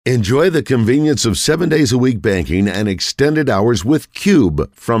Enjoy the convenience of 7 days a week banking and extended hours with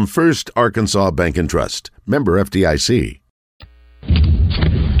Cube from First Arkansas Bank and Trust. Member FDIC.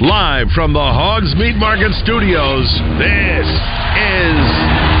 Live from the Hogs Meat Market Studios, this is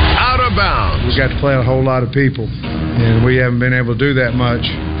Out of Bounds. We got to play a whole lot of people, and we haven't been able to do that much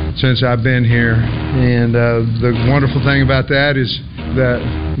since I've been here. And the wonderful thing about that is that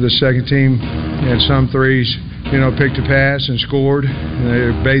the second team had some threes, picked a pass and scored. And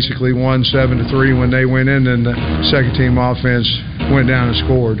they basically won 7-3 when they went in, and the second team offense went down and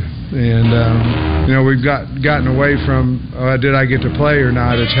scored. And, we've gotten away from, did I get to play or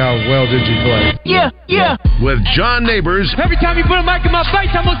not? It's how well did you play? Yeah. With John Neighbors. Every time you put a mic in my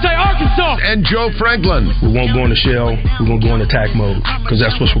face, I'm going to say Arkansas. And Joe Franklin. We won't go in the shell. We're going to go in attack mode because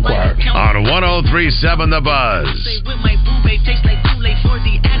that's what's required. On 103.7 The Buzz. With my boo-babe, tastes like Kool-Aid for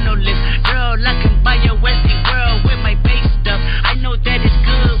the analyst. Girl, I can buy your Westie world with my base stuff. I know that it's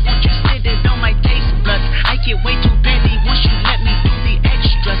good. Won't you sit it on my taste buds? I get way too busy once you let me do the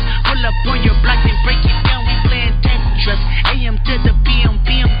extras. Pull up on your block and break it down. We playing Tetris. AM to the PM,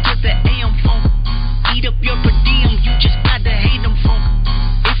 PM to the AM phone. Eat up your per diem. You just gotta hate them funk.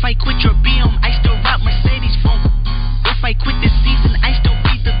 If I quit your BM, I still rock Mercedes funk. If I quit this season, I still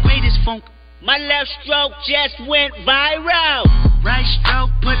be the greatest funk. My left stroke just went viral. Right stroke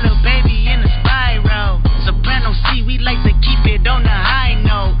put a baby in a spiral. Soprano C, we like to keep it on the high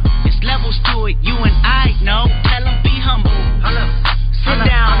note. There's levels to it, you and I know. Tell them be humble. Sit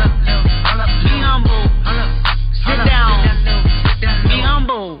down. Be humble. Sit down. Be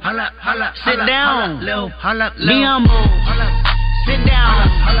humble. Sit down. Be humble. Sit down.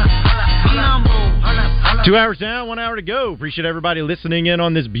 Be humble. 2 hours down, 1 hour to go. Appreciate everybody listening in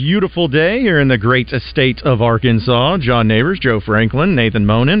on this beautiful day here in the great state of Arkansas. John Neighbors, Joe Franklin, Nathan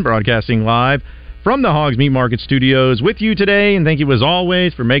Monin, broadcasting live from the Hogs Meat Market Studios with you today. And thank you, as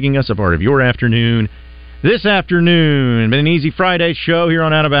always, for making us a part of your afternoon. This afternoon, been an easy Friday show here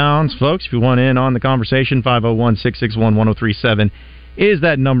on Out of Bounds. Folks, if you want in on the conversation, 501-661-1037 is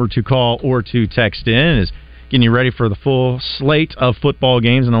that number to call or to text in. Is getting you ready for the full slate of football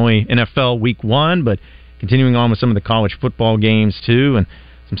games, and only NFL Week 1, but continuing on with some of the college football games, too, and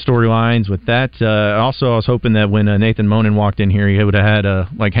some storylines with that. Also, I was hoping that when Nathan Monin walked in here, he would have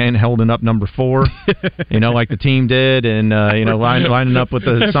had, hand holding up number 4, like the team did, and, lining up with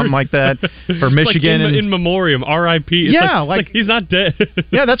something like that for Michigan. Like in memoriam, R.I.P. It's like he's not dead.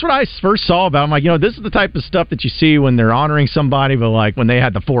 Yeah, that's what I first saw about him. Like, this is the type of stuff that you see when they're honoring somebody, but, when they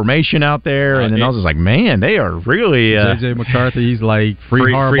had the formation out there, and then I was just like, man, they are really... J.J. McCarthy, he's like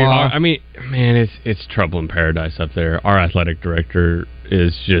free Harbaugh. I mean, man, it's trouble in paradise up there. Our athletic director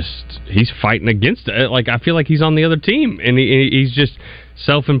is just, he's fighting against it. I feel like he's on the other team, and he's just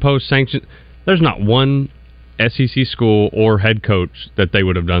self-imposed sanctions. There's not one SEC school or head coach that they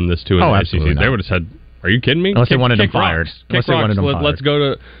would have done this to in the SEC. Not. They would have said, "Are you kidding me?" Unless they wanted him fired. Let's go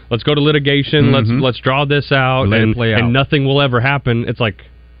to litigation. Mm-hmm. Let's draw this out, and nothing will ever happen. It's like,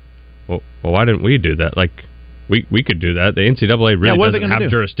 well, why didn't we do that? We could do that. The NCAA really doesn't have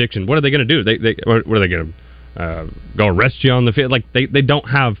jurisdiction. What are they going to do? What are they going to go arrest you on the field? They don't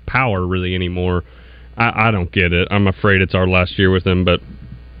have power really anymore. I don't get it. I'm afraid it's our last year with them, but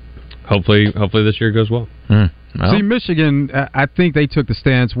hopefully this year goes well. Well. See, Michigan, I think they took the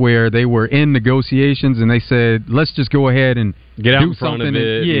stance where they were in negotiations and they said, let's just go ahead and get out do in front something of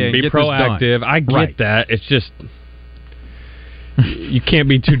it and be proactive. I get that. It's just you can't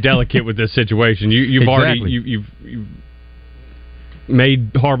be too delicate with this situation. You've already you've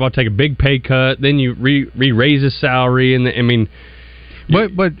made Harbaugh take a big pay cut, then you raise his salary, and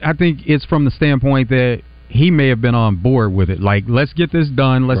But I think it's from the standpoint that he may have been on board with it. Let's get this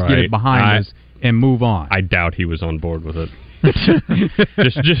done, let's get it behind us, and move on. I doubt he was on board with it. just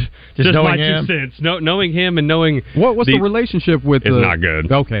knowing my 2 cents. Knowing him and knowing what's the relationship with is not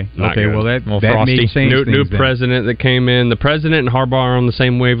good. Okay. Not good. Well, that may change new president that came in. The president and Harbaugh are on the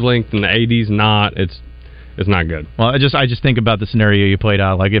same wavelength, and the AD's not. It's not good. Well, I just think about the scenario you played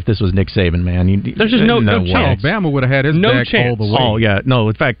out. If this was Nick Saban, man, there's just no chance. Alabama would have had his back all the way. Oh yeah, no.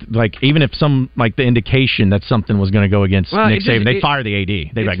 In fact, even if some the indication that something was going to go against Nick Saban, they'd fire the AD.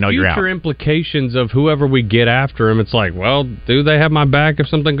 They'd be like, no, you're out. Future implications of whoever we get after him. It's like, well, do they have my back if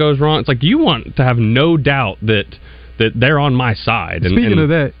something goes wrong? It's like you want to have no doubt that they're on my side. Speaking of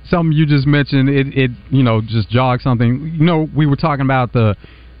that, something you just mentioned, it just jogged something. We were talking about the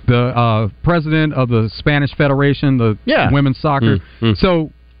president of the Spanish Federation, the women's soccer. Mm-hmm.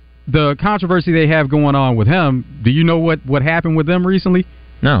 So the controversy they have going on with him, do you know what happened with them recently?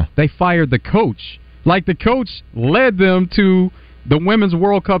 No. They fired the coach. The coach led them to the Women's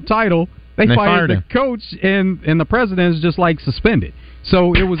World Cup title. They fired the coach, and the president is just suspended.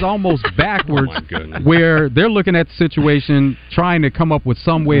 So it was almost backwards, where they're looking at the situation, trying to come up with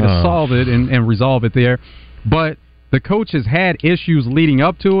some way to solve it and resolve it there. But the coach has had issues leading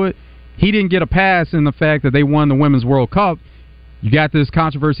up to it. He didn't get a pass in the fact that they won the Women's World Cup. You got this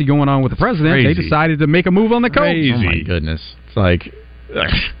controversy going on with the president. Crazy. They decided to make a move on the coach. Crazy. Oh, my goodness. It's like...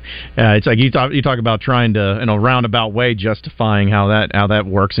 Yeah, it's like you talk about trying to, in a roundabout way, justifying how that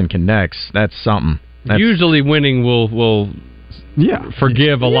works and connects. That's something. Usually winning will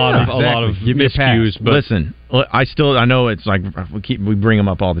forgive a lot of miscues. But listen, I know it's like we bring them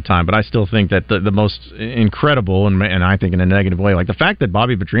up all the time, but I still think that the most incredible and I think in a negative way, like the fact that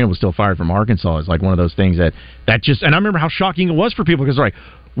Bobby Petrino was still fired from Arkansas is like one of those things that just. And I remember how shocking it was for people because they're like,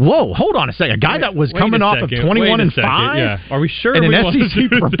 whoa, hold on a second. A guy that was coming off of 21-5? Yeah. Are we sure? In an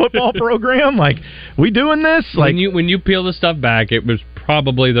SEC football program? Like, we doing this? Like, when you peel the stuff back, it was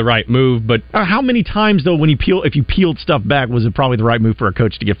probably the right move, but... how many times, though, if you peeled stuff back, was it probably the right move for a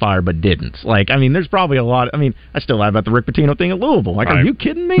coach to get fired but didn't? Like, I mean, there's probably a lot... I mean, I still lie about the Rick Pitino thing at Louisville. Like, are you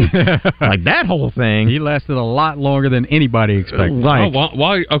kidding me? Like, that whole thing... He lasted a lot longer than anybody expected. Like,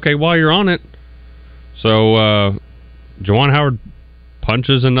 while you're on it, so, Juwan Howard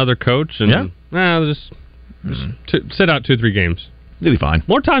punches another coach and just sit out 2-3 games. Really fine.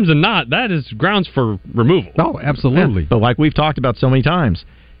 More times than not, that is grounds for removal. Oh, absolutely. Yeah. But like we've talked about so many times,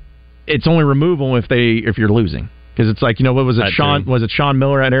 it's only removal if you're losing. Because it's like, what was it? Sean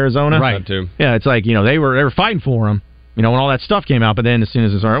Miller at Arizona? Right. Too. Yeah, it's like, they were fighting for him. When all that stuff came out, but then as soon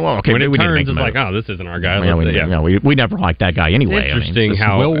as it's all right, well, okay, when we turns, it's like, oh, this isn't our guy. We never liked that guy anyway. Interesting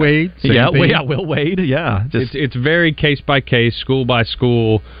how Will Wade. Will Wade. Yeah, it's very case by case, school by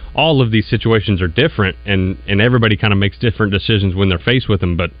school. All of these situations are different, and everybody kind of makes different decisions when they're faced with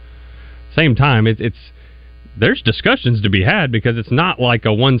them. But same time, there's discussions to be had because it's not like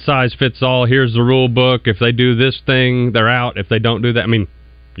a one size fits all. Here's the rule book. If they do this thing, they're out. If they don't do that, I mean.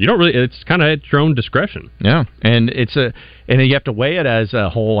 You don't really. It's kind of at your own discretion. Yeah, and and you have to weigh it as a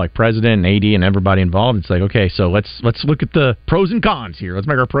whole, like president and AD and everybody involved. It's like, okay, so let's look at the pros and cons here. Let's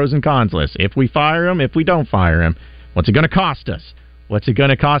make our pros and cons list. If we fire him, if we don't fire him, what's it going to cost us? What's it going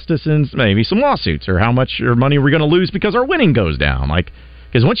to cost us in maybe some lawsuits, or how much money are we going to lose because our winning goes down? Like,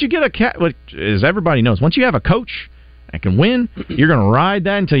 because once you get as everybody knows, once you have a coach that can win, you're going to ride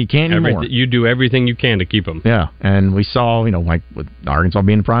that until you can't anymore. You do everything you can to keep them. Yeah, and we saw, like with Arkansas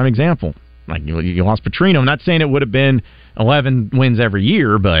being a prime example. Like you lost Petrino. I'm not saying it would have been 11 wins every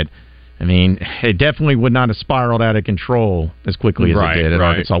year, but I mean, it definitely would not have spiraled out of control as quickly as it did at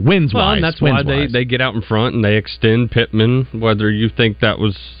Arkansas. Wins-wise. Well, and that's why they get out in front and they extend Pittman, whether you think that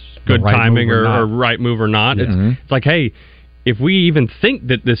was good timing or right move or not. Yeah. It's like, hey, if we even think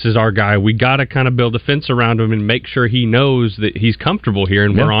that this is our guy, we got to kind of build a fence around him and make sure he knows that he's comfortable here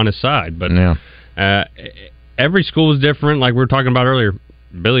and we're on his side. But every school is different. Like we were talking about earlier,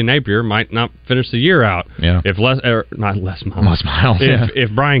 Billy Napier might not finish the year out. Yeah. If Les Miles.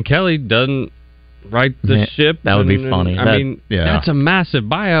 If Brian Kelly doesn't right the ship, that would be funny. That's a massive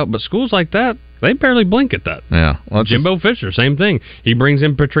buyout. But schools like that, they barely blink at that. Yeah. Well, Jimbo Fisher, same thing. He brings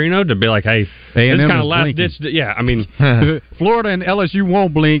in Petrino to be like, hey, this kind of last ditch. Yeah, I mean, Florida and LSU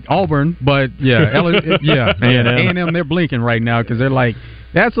won't blink. Auburn, but A&M, they're blinking right now because they're like,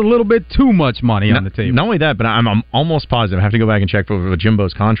 that's a little bit too much money on the table. Not only that, but I'm almost positive. I have to go back and check for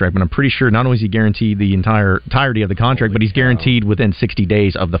Jimbo's contract, but I'm pretty sure not only is he guaranteed the entirety of the contract, but he's guaranteed within 60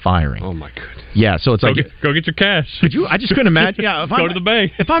 days of the firing. Oh, my goodness. Yeah, so it's go get your cash. I just couldn't imagine. Yeah, go to the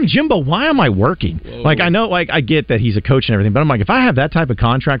bank. If I'm Jimbo, why am I working? Whoa. Like, I know, I get that he's a coach and everything, but I'm like, if I have that type of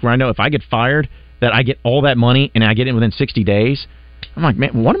contract where I know if I get fired, that I get all that money and I get it within 60 days, I'm like,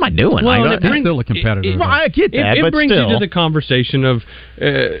 man, what am I doing? Well, it's still a competitor. I get that, it brings you to the conversation of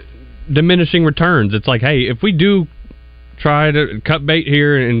diminishing returns. It's like, hey, if we do try to cut bait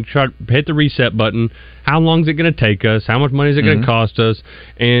here and try to hit the reset button, how long is it going to take us? How much money is it going to cost us?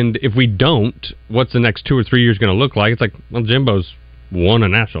 And if we don't, what's the next 2 or 3 years going to look like? It's like, well, Jimbo's won a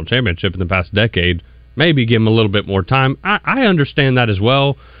national championship in the past decade. Maybe give him a little bit more time. I understand that as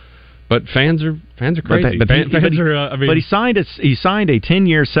well. But fans are crazy. But he signed a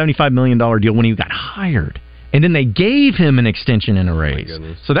 10-year, $75 million deal when he got hired. And then they gave him an extension and a raise.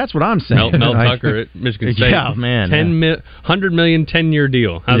 So that's what I'm saying. Mel Tucker at Michigan State. Yeah, man. $100 million 10-year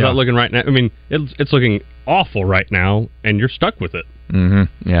deal. How's that looking right now? I mean, it's looking awful right now, and you're stuck with it.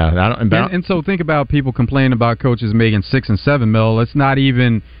 Mm-hmm. Yeah. And so think about people complaining about coaches making $6 and $7 million. It's not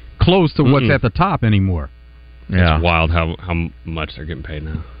even close to what's at the top anymore. It's wild how much they're getting paid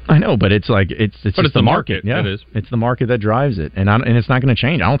now. I know, but it's like it's just the market. Yeah, it is. It's the market that drives it, and it's not going to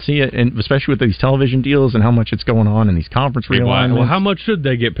change. I don't see it, and especially with these television deals and how much it's going on in these conference realignments. Well, how much should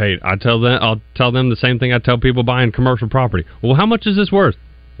they get paid? I'll tell them the same thing I tell people buying commercial property. Well, how much is this worth?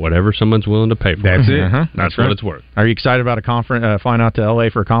 Whatever someone's willing to pay for. That's it. That's what it's worth. Are you excited about a conference? Flying out to LA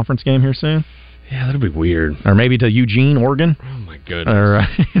for a conference game here soon? Yeah, that'll be weird. Or maybe to Eugene, Oregon. Oh my goodness.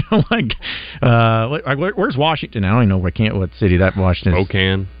 Or where's Washington? I don't even know what city that Washington is.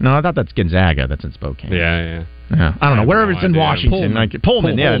 Spokane. No, I thought that's Gonzaga. That's in Spokane. Yeah. I don't know. Wherever it's in Washington.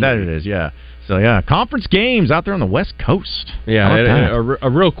 Pullman. Yeah, Pullman. that it is. Yeah. So conference games out there on the West Coast. Yeah, a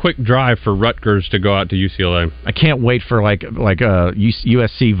real quick drive for Rutgers to go out to UCLA. I can't wait for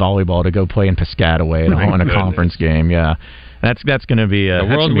USC volleyball to go play in Piscataway on a conference game. Yeah. That's going to be the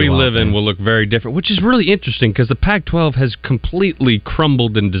world we live in will look very different, which is really interesting because the Pac-12 has completely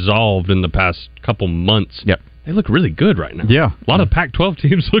crumbled and dissolved in the past couple months. Yep. They look really good right now. Yeah. A lot of Pac-12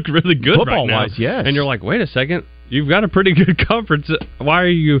 teams look really good right now. Football-wise, yes. And you're like, wait a second, you've got a pretty good conference. Why are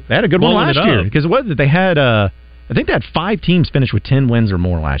you They had a good one last year. Because they had, I think they had 5 teams finish with 10 wins or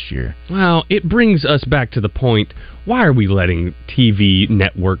more last year. Well, it brings us back to the point, why are we letting TV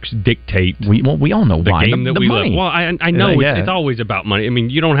networks dictate we all know the why. game that we money. love? Well, I know it's always about money. I mean,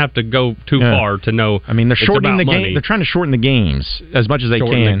 you don't have to go too far to know. I mean, they're shortening the game. They're trying to shorten the games as much as they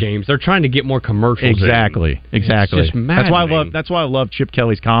can. The games. They're trying to get more commercials. Exactly. It's just maddening. That's why I love Chip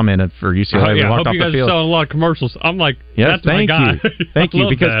Kelly's comment for UCLA. I hope you guys are selling a lot of commercials. I'm like, that's thank my guy. You. Thank you.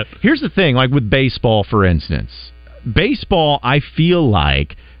 Because that. Here's the thing, like with baseball, for instance. Baseball, I feel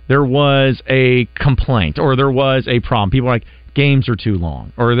like there was a complaint or there was a problem. People are like, games are too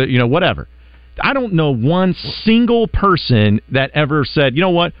long or whatever. I don't know one single person that ever said, you know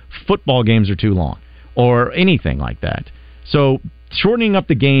what, football games are too long or anything like that. So shortening up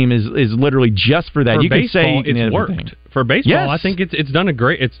the game is literally just for that. For you baseball, can say it's worked. For baseball, yes. I think it's done a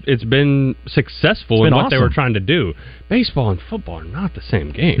great. It's been successful in what they were trying to do. Baseball and football are not the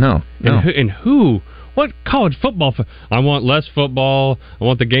same game. No. What college football? I want less football. I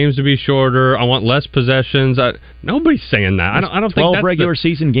want the games to be shorter. I want less possessions. Nobody's saying that. I don't think that's regular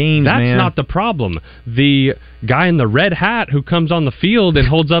season games. That's not the problem. The guy in the red hat who comes on the field and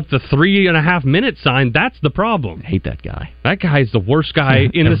holds up the 3.5 minute sign. That's the problem. I hate that guy. That guy is the worst guy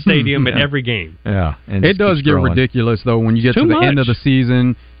in the stadium at every game. Yeah, and it does get ridiculous though when you get to the end of the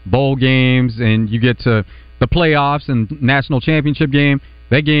season, bowl games, and you get to the playoffs and national championship game.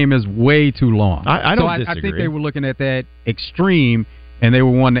 That game is way too long. I don't disagree. I think they were looking at that extreme, and they were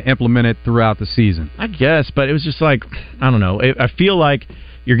wanting to implement it throughout the season. I guess, but it was just like, I don't know. I feel like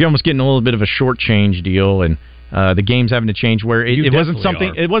you're almost getting a little bit of a short change deal, and the game's having to change where it wasn't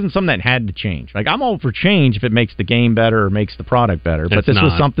something. It wasn't something that had to change. Like I'm all for change if it makes the game better or makes the product better. But this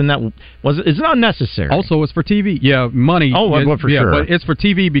was something that it's not necessary. Also, it's for TV. Yeah, money. For sure. But it's for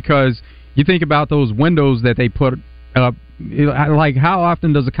TV because you think about those windows that they put up. Like how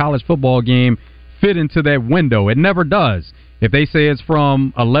often does a college football game fit into that window? It never does. If they say it's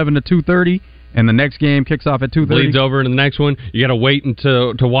from 11 to 2:30 and the next game kicks off at 2:30, bleeds over into the next one, you got to wait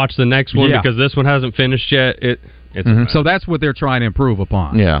to watch the next one because this one hasn't finished yet. So that's what they're trying to improve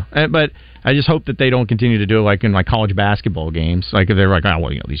upon. Yeah, but I just hope that they don't continue to do it like in like college basketball games. Like if they're like,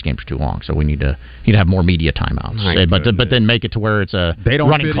 these games are too long, so we need to have more media timeouts. But then make it to where it's a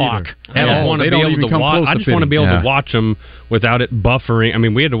running clock. I don't want to be able to watch. I just want to be able to watch them without it buffering. I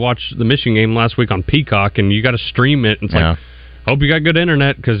mean, we had to watch the Michigan game last week on Peacock, and you got to stream it. And it's like, hope you got good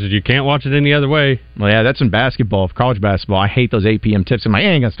internet because you can't watch it any other way. Well, yeah, that's in basketball. For college basketball, I hate those 8 p.m. tips. I'm like, it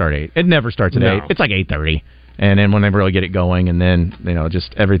ain't gonna start 8. It never starts at 8. It's like 8:30. And then when they really get it going, and then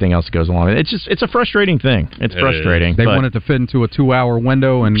just everything else goes along. It's a frustrating thing. It's frustrating. They want it to fit into a 2-hour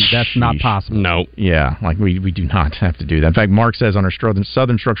window, and that's not possible. No. Yeah, like we do not have to do that. In fact, Mark says on our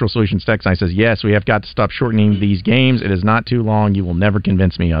Southern Structural Solutions text line, says, yes, we have got to stop shortening these games. It is not too long. You will never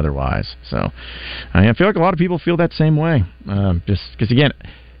convince me otherwise. So I feel like a lot of people feel that same way. Just because, again,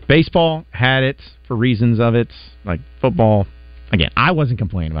 baseball had it for reasons of it, like football. Again, I wasn't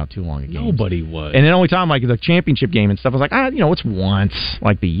complaining about too long a game. Nobody was. And the only time, like the championship game and stuff, I was like, it's once,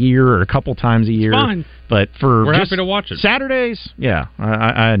 like the year or a couple times a year. It's fine. But we're happy to watch it. Saturdays,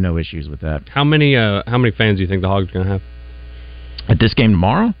 I had no issues with that. How many fans do you think the Hogs are going to have at this game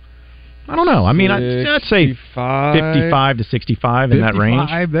tomorrow? I don't know. I mean, I'd say 55 to 65 in that range.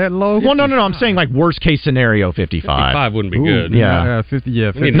 55, that low? Well, no. I'm saying like worst case scenario, 55. 55 wouldn't be good. Yeah. 50.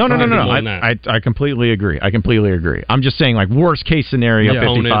 Yeah. 50. No. I completely agree. I'm just saying like worst case scenario,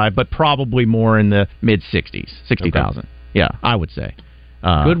 55, but probably more in the mid 60s, 60,000. Okay. Yeah, I would say.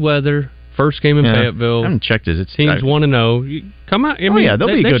 Good weather. First game in Fayetteville. I haven't checked it. Teams 1-0. Come out. They'll be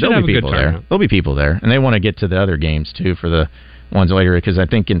good. There'll be people there. There'll be people there, and they want to get to the other games too for the ones later. Because I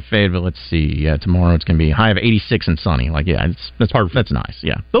think in Fayetteville, let's see, tomorrow it's going to be high of 86 and sunny. That's nice.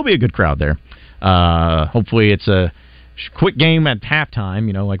 Yeah, there'll be a good crowd there. Hopefully, it's a quick game at halftime,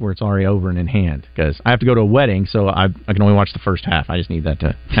 where it's already over and in hand, because I have to go to a wedding, so I can only watch the first half. I just need that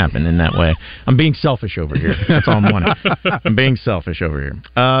to happen in that way. I'm being selfish over here. That's all I'm wanting. I'm being selfish over here.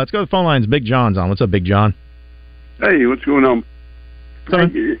 Let's go to the phone lines. Big John's on. What's up, Big John? Hey, what's going on?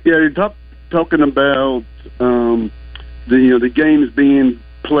 You're talking about the games being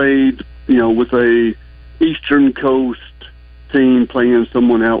played, with a Eastern Coast team playing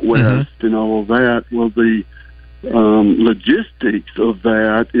someone out west and all of that. Well, the logistics of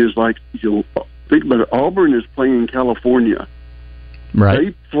that is think about it. Auburn is playing California.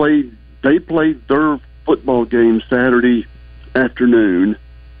 Right. They played their football game Saturday afternoon.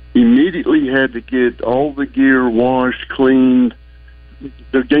 Immediately had to get all the gear washed, cleaned,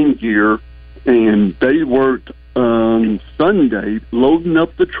 their game gear, and they worked Sunday loading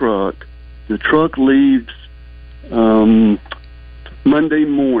up the truck. The truck leaves Monday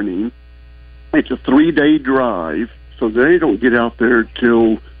morning. It's a 3-day drive, so they don't get out there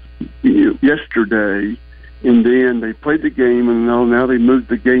till yesterday. And then they played the game, and now they moved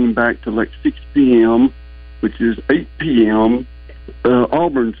the game back to 6 p.m., which is 8 p.m.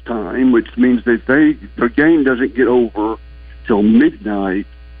 Auburn's time, which means that their game doesn't get over till midnight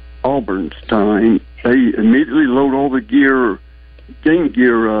Auburn's time. They immediately load all the game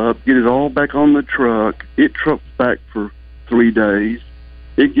gear up, get it all back on the truck. It trucks back for 3 days.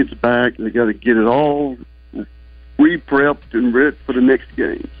 It gets back, they got to get it all re-prepped and ready for the next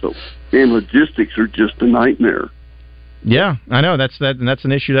game. So, and logistics are just a nightmare. Yeah, I know that's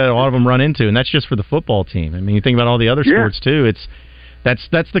an issue that a lot of them run into, and that's just for the football team. I mean, you think about all the other sports too. That's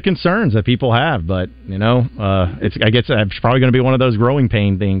the concerns that people have, but I guess it's probably going to be one of those growing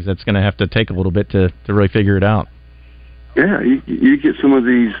pain things that's going to have to take a little bit to really figure it out. Yeah, you get some of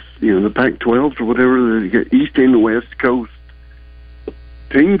these, the Pac-12s or whatever, you get East and West Coast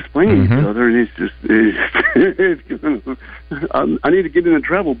teams playing each other, and I need to get in the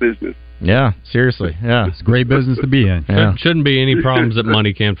travel business. Yeah, seriously. Yeah, it's a great business to be in. Yeah. Shouldn't be any problems that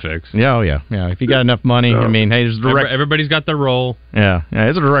money can't fix. Yeah, If you got enough money, I mean, hey, there's everybody's got their role. Yeah,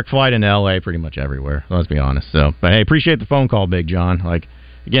 it's a direct flight into LA pretty much everywhere. Let's be honest. So, but hey, appreciate the phone call, Big John.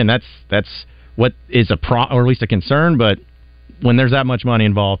 Again, that's what is or at least a concern, but when there's that much money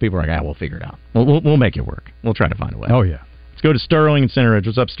involved, people are like, we'll figure it out. We'll make it work. We'll try to find a way. Oh, yeah. Let's go to Sterling in Center Ridge.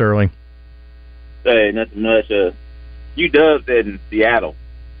 What's up, Sterling? Hey, nothing much. UW in Seattle.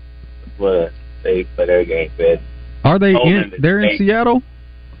 That's where they play their game. Are they they're in Seattle?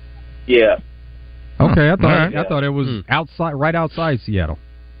 Yeah. Okay, I thought it was right outside Seattle.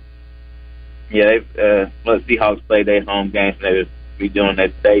 Yeah, Seahawks played their home games, and they would be doing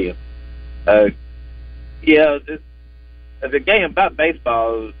that stadium. The game about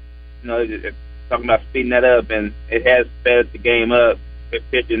baseball, talking about speeding that up, and it has sped the game up with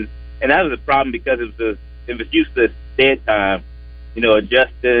pitching, and that was a problem because it was useless dead time,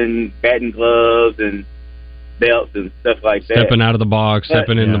 adjusting batting gloves and belts and stuff like that. Stepping out of the box,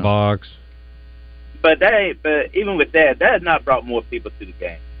 stepping in the box. But even with that has not brought more people to the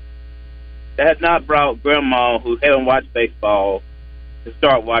game. That has not brought grandma who haven't watched baseball to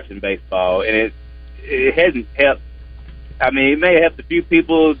start watching baseball, and it hasn't helped. I mean, it may have helped a few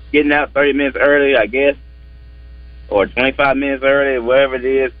people getting out 30 minutes early, I guess, or 25 minutes early, whatever it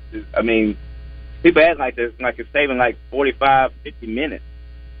is. I mean, people act like it's saving 45, 50 minutes.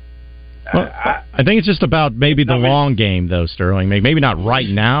 Well, I think it's just about maybe the long game, though, Sterling. Maybe not right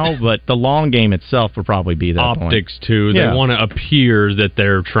now, but the long game itself will probably be that optics, point. Too. They want to appear that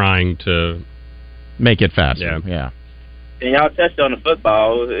they're trying to make it faster. Yeah. And y'all touched on the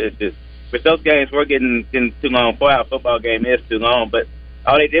football. It's just, with those games, we're getting too long. 4-hour football game is too long, but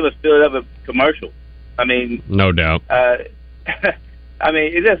all they did was fill it up with commercials. I mean, no doubt. I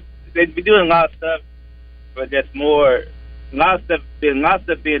mean, they'd be doing a lot of stuff, but just more. A lot of stuff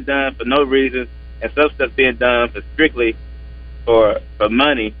being done for no reason, and some stuff being done strictly for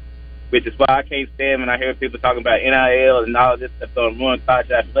money, which is why I can't stand when I hear people talking about NIL and all this stuff going to ruin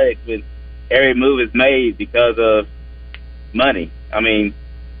college athletics when every move is made because of money. I mean,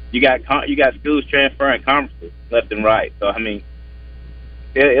 you got schools transferring conferences left and right. So I mean,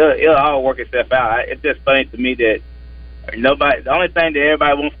 it'll all work itself out. It's just funny to me that the only thing that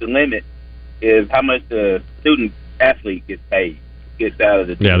everybody wants to limit is how much the student athlete gets paid, gets out of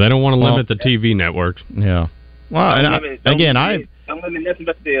the team. Yeah, they don't want to limit the TV networks. Yeah. Well, don't Don't limit nothing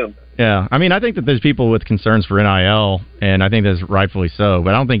but field. Yeah, I mean, I think that there's people with concerns for NIL, and I think that's rightfully so.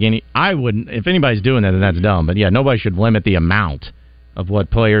 But I don't think I wouldn't. If anybody's doing that, then that's dumb. But yeah, nobody should limit the amount of what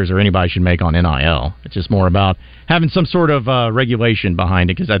players or anybody should make on NIL. It's just more about having some sort of regulation behind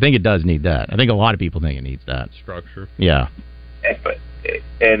it, because I think it does need that. I think a lot of people think it needs that structure. Yeah. And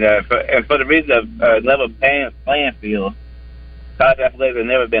for the reason of level playing field, college athletics have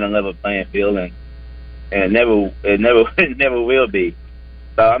never been a level playing field, and it never will be.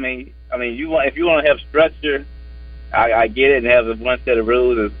 So I mean, if you want to have structure, I get it, and have one set of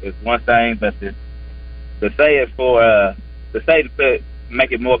rules is one thing, but to say it's for to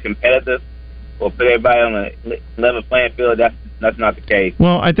make it more competitive or put everybody on a level playing field, that's not the case.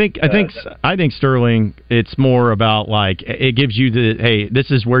 Well, I think Sterling, it's more about like it gives you hey,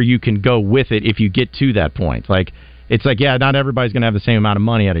 this is where you can go with it if you get to that point. Like it's like, yeah, not everybody's going to have the same amount of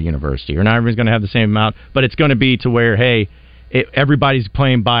money at a university, or not everybody's going to have the same amount, but it's going to be to where, hey, everybody's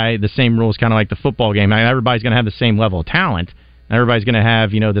playing by the same rules, kind of like the football game. I mean, everybody's going to have the same level of talent, and everybody's going to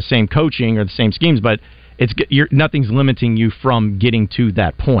have the same coaching or the same schemes, but nothing's limiting you from getting to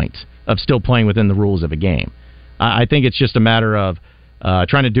that point of still playing within the rules of a game. I think it's just a matter of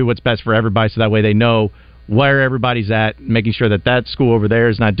trying to do what's best for everybody, so that way they know where everybody's at, making sure that school over there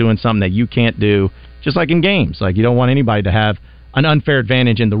is not doing something that you can't do, just like in games. Like, you don't want anybody to have an unfair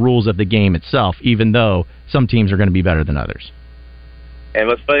advantage in the rules of the game itself, even though some teams are going to be better than others. And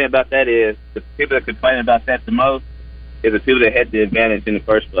what's funny about that is the people that complain about that the most is the people that had the advantage in the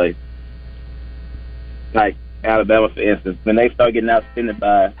first place. Like Alabama, for instance, when they start getting outspended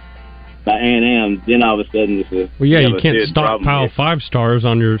by A&M, then all of a sudden it's you can't stockpile 5-stars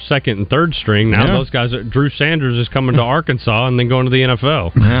on your second and third string. Now those guys, Drew Sanders is coming to Arkansas and then going to the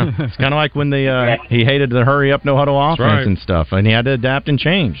NFL. Yeah, it's kind of like when he hated the hurry up, no huddle offense and stuff, and he had to adapt and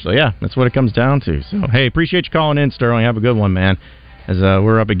change. So yeah, that's what it comes down to. So hey, appreciate you calling in, Sterling. Have a good one, man. As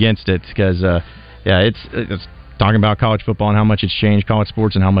we're up against it, because it's talking about college football and how much it's changed, college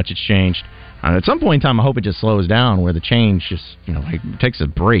sports and how much it's changed. At some point in time, I hope it just slows down, where the change just takes a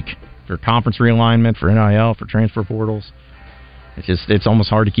break. For conference realignment, for NIL, for transfer portals, it's almost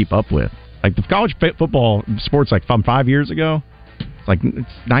hard to keep up with. Like the college football sports, like from 5 years ago, it's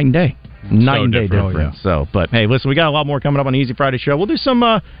night and day, difference. Yeah. So, but hey, listen, we got a lot more coming up on the Easy Friday show. We'll do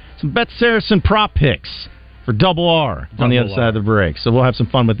some Bet Saracen prop picks for Double R on the other side of the break. So we'll have some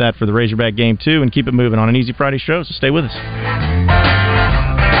fun with that for the Razorback game too, and keep it moving on an Easy Friday show. So stay with us.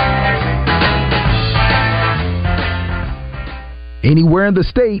 Anywhere in the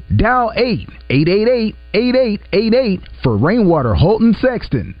state, dial 888-888-8888 for Rainwater Holton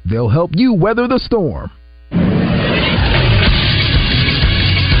Sexton. They'll help you weather the storm.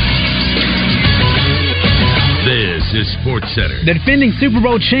 This is SportsCenter. The defending Super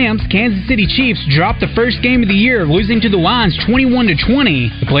Bowl champs, Kansas City Chiefs, dropped the first game of the year, losing to the Lions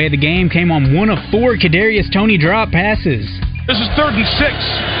 21-20. The play of the game came on one of 4 Kadarius Toney drop passes. This is 3rd and 6.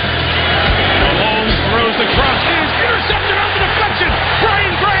 Mahomes throws the cross. It is intercepted on the deflection.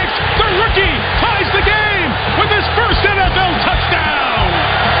 Brian Branch, the rookie, ties the game with his first NFL touchdown.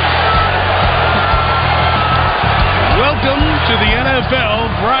 Welcome to the NFL,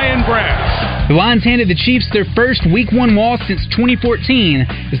 Brian Branch. The Lions handed the Chiefs their first Week 1 loss since 2014.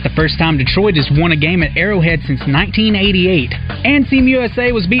 It's the first time Detroit has won a game at Arrowhead since 1988. And Team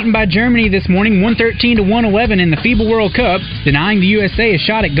USA was beaten by Germany this morning 113-111 in the FIBA World Cup, denying the USA a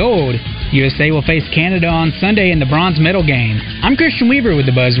shot at gold. USA will face Canada on Sunday in the bronze medal game. I'm Christian Weaver with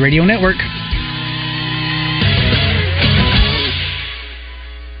the Buzz Radio Network.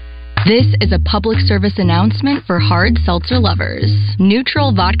 This is a public service announcement for hard seltzer lovers.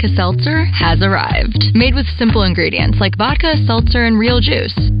 Neutral Vodka Seltzer has arrived. Made with simple ingredients like vodka, seltzer, and real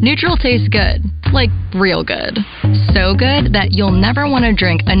juice. Neutral tastes good. Like real good. So good that you'll never want to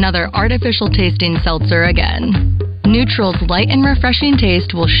drink another artificial tasting seltzer again. Neutral's light and refreshing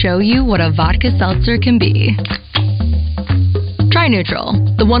taste will show you what a vodka seltzer can be. Try Neutral,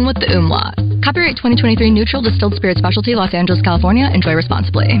 the one with the umlaut. Copyright 2023 Neutral Distilled Spirit Specialty, Los Angeles, California. Enjoy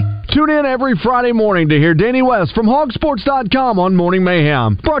responsibly. Tune in every Friday morning to hear Danny West from Hogsports.com on Morning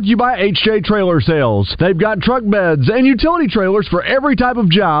Mayhem. Brought to you by HJ Trailer Sales. They've got truck beds and utility trailers for every type of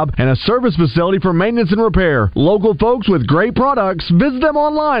job and a service facility for maintenance and repair. Local folks with great products. Visit them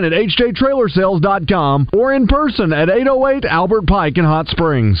online at hjtrailersales.com or in person at 808 Albert Pike in Hot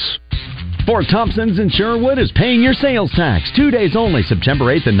Springs. Fort Thompson's in Sherwood is paying your sales tax. 2 days only, September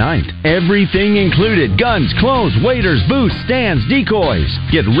 8th and 9th. Everything included. Guns, clothes, waders, boots, stands, decoys.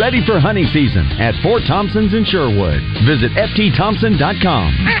 Get ready for hunting season at Fort Thompson's in Sherwood. Visit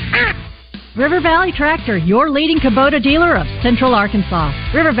ftthompson.com. River Valley Tractor, your leading Kubota dealer of Central Arkansas.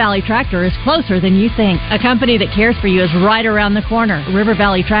 River Valley Tractor is closer than you think. A company that cares for you is right around the corner.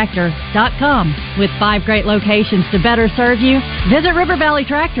 RiverValleyTractor.com. With 5 great locations to better serve you, visit River Valley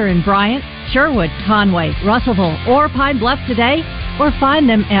Tractor in Bryant, Sherwood, Conway, Russellville, or Pine Bluff today, or find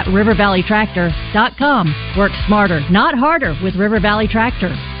them at RiverValleyTractor.com. Work smarter, not harder with River Valley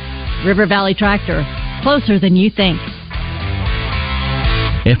Tractor. River Valley Tractor, closer than you think.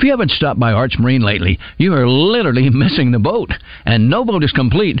 If you haven't stopped by Arch Marine lately, you are literally missing the boat. And no boat is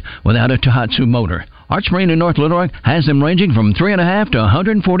complete without a Tohatsu motor. Arch Marine in North Little Rock has them ranging from 3.5 to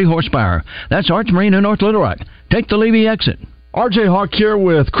 140 horsepower. That's Arch Marine in North Little Rock. Take the Levy exit. RJ Hawk here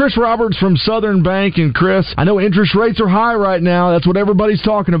with Chris Roberts from Southern Bank. And Chris, I know interest rates are high right now. That's what everybody's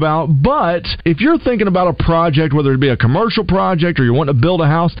talking about. But if you're thinking about a project, whether it be a commercial project or you're wanting to build a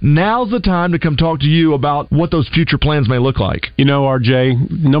house, now's the time to come talk to you about what those future plans may look like. You know,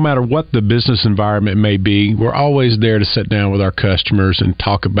 RJ, no matter what the business environment may be, we're always there to sit down with our customers and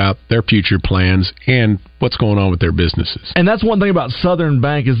talk about their future plans and what's going on with their businesses. And that's one thing about Southern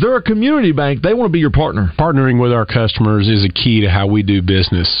Bank is they're a community bank. They want to be your partner. Partnering with our customers is a key to how we do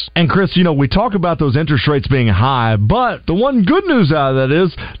business. And Chris, you know, we talk about those interest rates being high, but the one good news out of that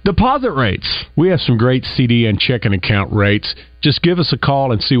is deposit rates. We have some great CD and checking account rates. Just give us a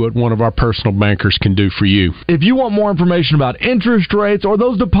call and see what one of our personal bankers can do for you. If you want more information about interest rates or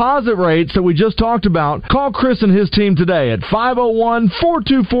those deposit rates that we just talked about, call Chris and his team today at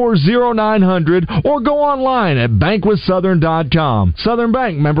 501-424-0900 or go online at bankwithsouthern.com. Southern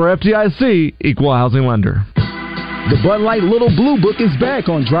Bank, member FDIC, equal housing lender. The Bud Light Little Blue Book is back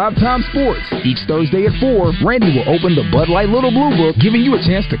on Drive Time Sports. Each Thursday at 4, Randy will open the Bud Light Little Blue Book, giving you a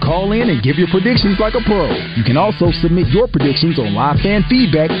chance to call in and give your predictions like a pro. You can also submit your predictions on live fan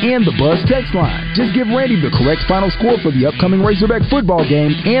feedback and the Buzz text line. Just give Randy the correct final score for the upcoming Razorback football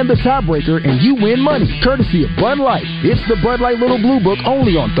game and the tiebreaker, and you win money, courtesy of Bud Light. It's the Bud Light Little Blue Book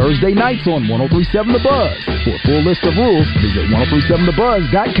only on Thursday nights on 103.7 The Buzz. For a full list of rules, visit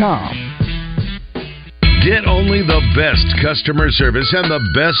 103.7thebuzz.com. Get only the best customer service and the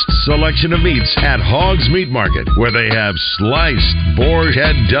best selection of meats at Hogs Meat Market, where they have sliced boar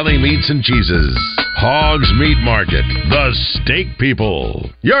head deli meats and cheeses. Hogs Meat Market, the steak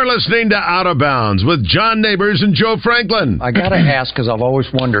people. You're listening to Out of Bounds with John Neighbors and Joe Franklin. I got to ask, because I've always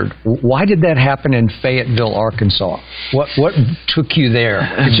wondered, why did that happen in Fayetteville, Arkansas? What took you there?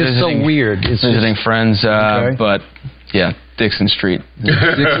 It's just so weird. It's visiting friends, okay. But yeah. Dixon Street.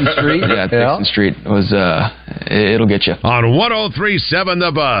 Dixon Street? Yeah, Dixon Street was, it'll get you. On 103.7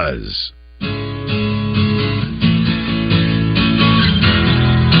 The Buzz.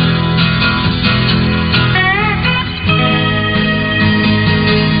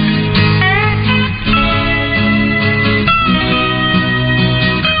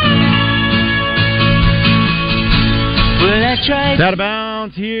 It's Out of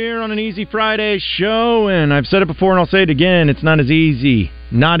Bounds here on an Easy Friday show, and I've said it before and I'll say it again, it's not as easy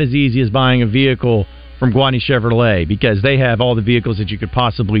as buying a vehicle from Gwatney Chevrolet, because they have all the vehicles that you could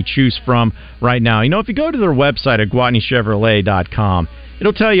possibly choose from right now. You know, if you go to their website at GwatneyChevrolet.com,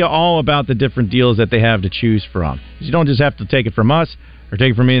 it'll tell you all about the different deals that they have to choose from. You don't just have to take it from us or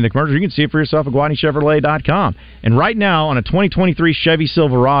take it from me in the commercial. You can see it for yourself at GwatneyChevrolet.com. And right now, on a 2023 Chevy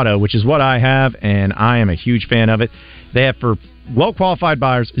Silverado, which is what I have, and I am a huge fan of it, they have for well-qualified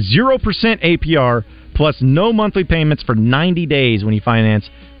buyers 0% APR plus no monthly payments for 90 days when you finance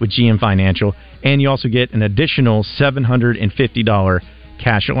with GM Financial. And you also get an additional $750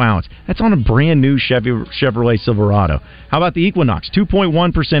 cash allowance. That's on a brand new Chevrolet Silverado. How about the Equinox?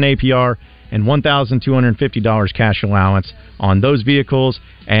 2.1% APR and $1,250 cash allowance on those vehicles,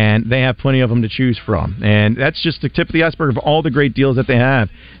 and they have plenty of them to choose from. And that's just the tip of the iceberg of all the great deals that they have.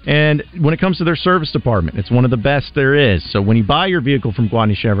 And when it comes to their service department, it's one of the best there is. So when you buy your vehicle from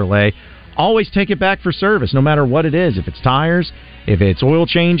Gwatney Chevrolet, always take it back for service, no matter what it is. If it's tires, if it's oil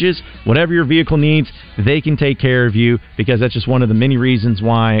changes, whatever your vehicle needs, they can take care of you, because that's just one of the many reasons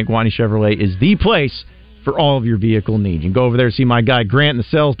why Gwatney Chevrolet is the place for all of your vehicle needs. You can go over there and see my guy Grant in the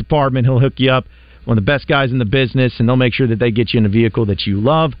sales department. He'll hook you up. One of the best guys in the business, and they'll make sure that they get you in a vehicle that you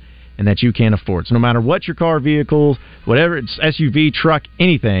love and that you can afford. So no matter what your car, vehicle, whatever, it's SUV, truck,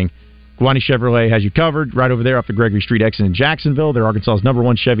 anything, Gwatney Chevrolet has you covered right over there off the Gregory Street exit in Jacksonville. They're Arkansas's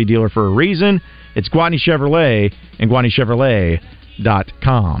 #1 Chevy dealer for a reason. It's Gwatney Chevrolet and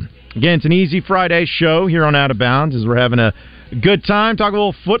GwatneyChevrolet.com. Again, it's an Easy Friday show here on Out of Bounds as we're having a good time talking a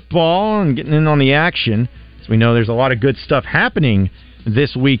little football and getting in on the action. So we know there's a lot of good stuff happening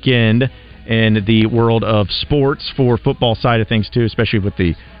this weekend. in the world of sports for football side of things too, especially with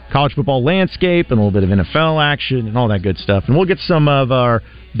the college football landscape and a little bit of NFL action and all that good stuff. And we'll get some of our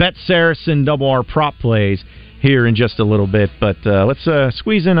Bet Saracen Double R prop plays here in just a little bit. But let's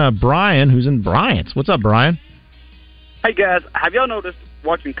squeeze in Brian, who's in Bryant's. What's up, Brian? Hey, guys. Have y'all noticed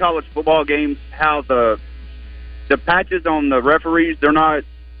watching college football games how the patches on the referees, they're not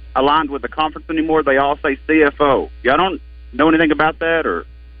aligned with the conference anymore? They all say CFO. Y'all don't know anything about that? Or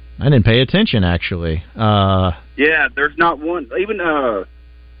I didn't pay attention, actually. Yeah, there's not one. Even the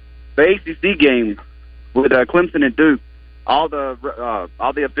ACC game with Clemson and Duke, all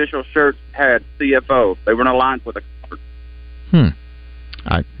the official shirts had CFO. They weren't aligned with the conference.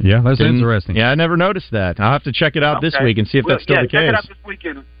 That's interesting. Yeah, I never noticed that. I'll have to check it out this week and see if that's still the case. Check it out this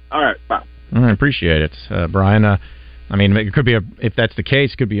weekend. All right, bye. I appreciate it, Brian. I mean, it could be if that's the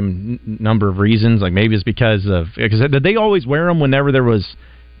case, it could be a number of reasons. Like maybe it's because did they always wear them whenever there was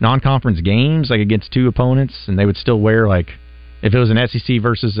non-conference games, like against two opponents, and they would still wear if it was an SEC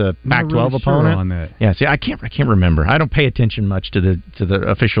versus a Pac-12 opponent? On that. Yeah, see, I can't remember. I don't pay attention much to the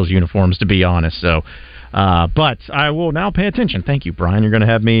officials' uniforms, to be honest. So, but I will now pay attention. Thank you, Brian. You're going to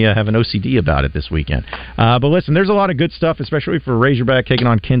have me have an OCD about it this weekend. But listen, there's a lot of good stuff, especially for Razorback taking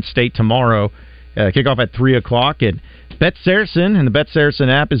on Kent State tomorrow. Kickoff at 3:00 at Bet Saracen, and the Bet Saracen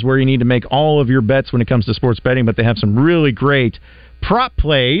app is where you need to make all of your bets when it comes to sports betting. But they have some really great prop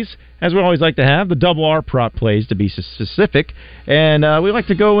plays, as we always like to have, the Double R prop plays to be specific. And we like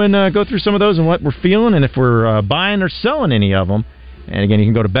to go through some of those and what we're feeling and if we're buying or selling any of them. And again, you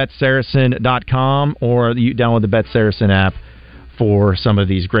can go to BetSaracen.com or you download the Bet Saracen app for some of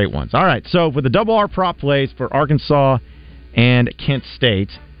these great ones. All right, so for the Double R prop plays for Arkansas and Kent State,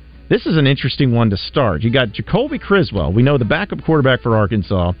 this is an interesting one to start. You got Jacoby Criswell. We know the backup quarterback for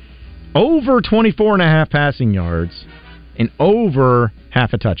Arkansas, over 24.5 passing yards and over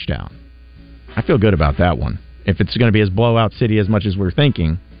half a touchdown. I feel good about that one. If it's going to be as blowout city as much as we're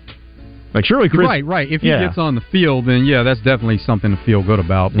thinking. Surely Chris... Right. If he gets on the field, then that's definitely something to feel good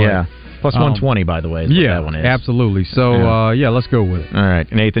about. But, plus 120, by the way, is what that one is. Absolutely. So, let's go with it. All right.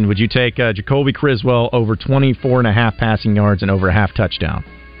 Nathan, would you take Jacoby Criswell over 24.5 passing yards and over a half touchdown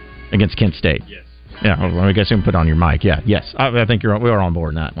against Kent State? Yes. Yeah, I guess you can put on your mic. Yeah, yes. I think we are on board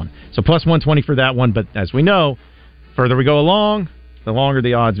on that one. So plus 120 for that one, but as we know, further we go along, the longer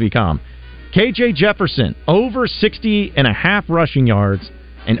the odds become. KJ Jefferson, over 60.5 rushing yards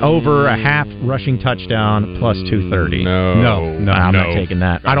and over a half rushing touchdown, plus 230. No, I'm not taking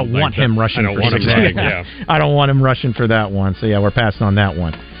that. I don't want him rushing for 60. I don't want him rushing for that one. So, we're passing on that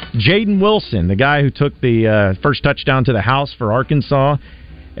one. Jaden Wilson, the guy who took the first touchdown to the house for Arkansas.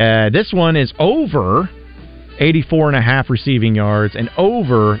 This one is over 84.5 receiving yards and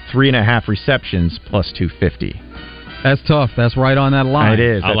over 3.5 receptions, plus 250. That's tough. That's right on that line. It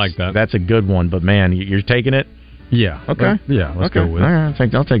is. I like that. That's a good one. But, man, you're taking it? Yeah. Okay. Let's go with it. All right,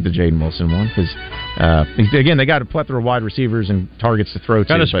 I'll take the Jaden Wilson one because, again, they got a plethora of wide receivers and targets to throw to.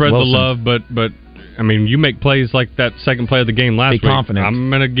 Got to spread Wilson, the love, but I mean, you make plays like that second play of the game last week. Be confident. I'm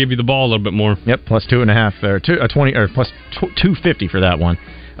going to give you the ball a little bit more. Yep, plus 2.5 or 20 or plus 250 for that one.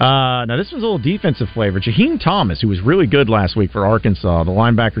 Now this one's a little defensive flavor. Jaheim Thomas, who was really good last week for Arkansas, the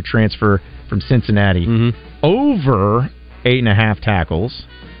linebacker transfer from Cincinnati, over 8.5 tackles.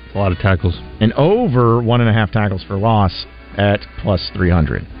 A lot of tackles. And over 1.5 tackles for loss at plus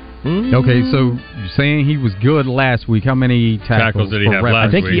 300. Okay, so you're saying he was good last week. How many tackles did he have last week?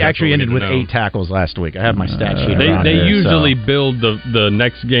 I think he actually ended with 8 tackles last week. I have my stat sheet. They usually build the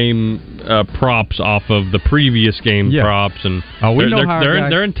next game props off of the previous game props, and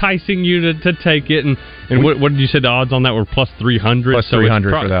they're enticing you to take it. And what did you say the odds on that were plus 300? Plus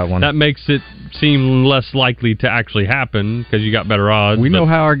 300 for that one. That makes it seem less likely to actually happen because you got better odds. We know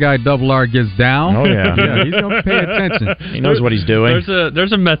how our guy Double R gets down. Oh yeah, he's going to pay attention. He knows what he's doing.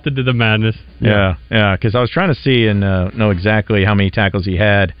 There's a method to the madness. Yeah. Because I was trying to see and know exactly how many tackles he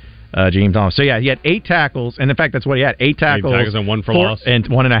had. James Thomas. So, he had 8 tackles, and in fact, that's what he had. 8 tackles. 8 tackles and 1 for loss. And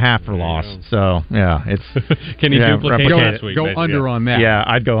 1.5 for loss. So, it's... Can you duplicate last week? Go under on that. Yeah,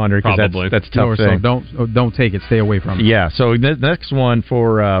 I'd go under because that's a tough thing. So don't take it. Stay away from it. Yeah, so the next one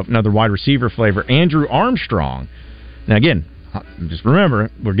for another wide receiver flavor, Andrew Armstrong. Now, again, just remember,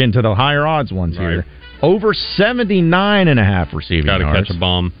 we're getting to the higher odds ones here. Over 79.5 receiving yards. Got to catch a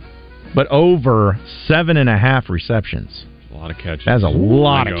bomb. But over 7.5 receptions. A lot of catches. That's a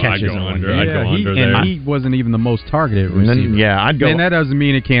lot of catches. I'd go under there. And he wasn't even the most targeted receiver. I'd go. And that doesn't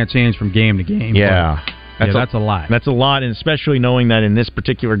mean it can't change from game to game. Yeah. That's a lot. That's a lot, and especially knowing that in this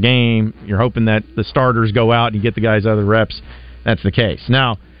particular game, you're hoping that the starters go out and you get the guys other reps. That's the case.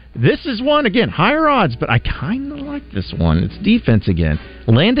 Now, this is one, again, higher odds, but I kind of like this one. It's defense again.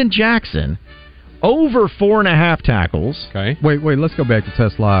 Landon Jackson, over 4.5 tackles. Okay. Wait, let's go back to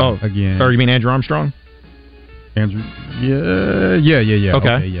Tesla again. Or you mean Andrew Armstrong? Andrew, yeah.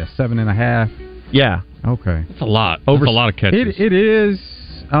 Okay, yeah, 7.5. Yeah. Okay. That's a lot. That's a lot of catches. It is.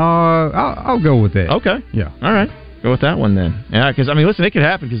 I'll go with that. Okay. Yeah. All right. Go with that one then. Yeah, because, I mean, listen, it could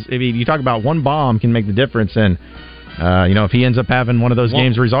happen because you talk about one bomb can make the difference, and, if he ends up having one of those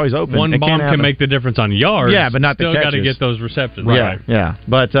games where he's always open. One bomb can make the difference on yards. Yeah, but not the catches. Still got to get those receptions. Right. Yeah.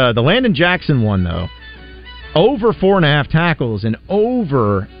 But the Landon Jackson one, though, over 4.5 tackles and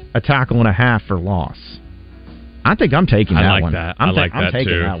over a tackle and a half for loss. I think I'm taking that one. I like that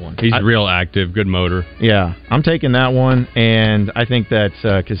taking too. That one. He's real active, good motor. Yeah, I'm taking that one, and I think that's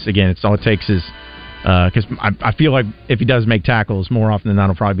because again, it's all it takes is because I feel like if he does make tackles more often than not,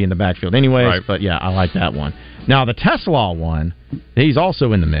 he'll probably be in the backfield anyways. Right. But yeah, I like that one. Now the Tesla one, he's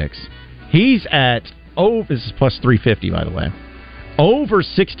also in the mix. He's at this is plus 350 by the way, over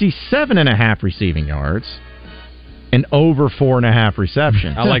 67.5 receiving yards. And over 4.5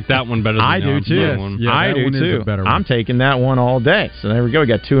 receptions. I like that one better than I do too. One. Yeah, I do one too. Is a better one. I'm taking that one all day. So there we go. We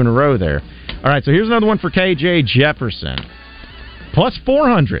got 2 in a row there. All right, so here's another one for KJ Jefferson. Plus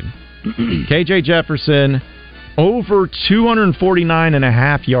 400. KJ Jefferson, over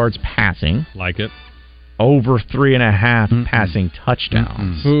 249.5 yards passing. Like it. Over 3.5 passing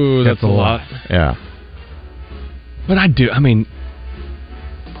touchdowns. Ooh, that's a lot. Yeah. But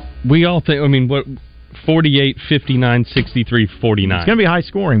we all think, what... 48, 59, 63, 49. It's going to be high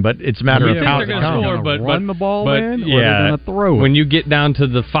scoring, but it's a matter of how they're going to score. But run the ball in, or yeah, they're going to throw it. When you get down to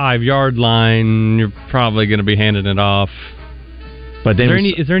the 5-yard line, you're probably going to be handing it off. But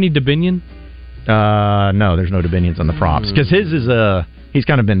is there any Dubinion? No, there's no Dubinions on the props because his is he's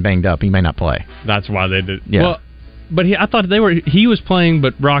kind of been banged up. He may not play. That's why they did. Yeah. Well, but I thought he was playing,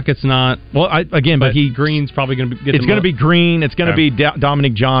 but Rocket's not. Well, but Green's probably going to get. It's going to be Green. It's going to be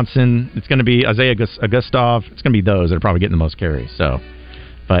Dominic Johnson. It's going to be Isaiah Gustav. It's going to be those that are probably getting the most carries. So,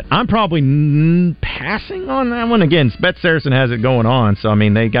 but I'm probably passing on that one again. Bet Saracen has it going on. So I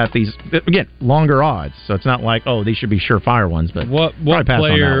mean, they got these again longer odds. So it's not like these should be surefire ones. But what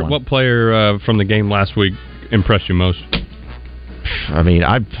player from the game last week impressed you most? I mean,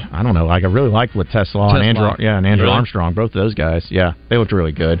 I don't know. Like I really liked what Tesla and Andrew Armstrong, both of those guys. Yeah, they looked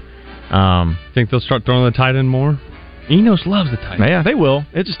really good. Think they'll start throwing the tight end more? Enos loves the tight end. Yeah, they will.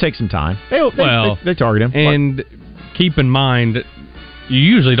 It just takes some time. They target him. And keep in mind, you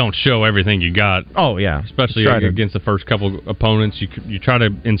usually don't show everything you got. Oh yeah, especially against the first couple opponents. You try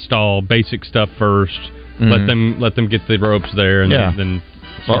to install basic stuff first. Let them get the ropes there, and then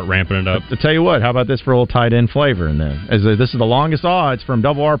start ramping it up. To tell you what, how about this for a little tight end flavor in there? This is the longest odds from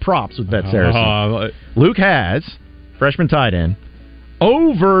Double R Props with Bet Saracen. Luke has, freshman tight end,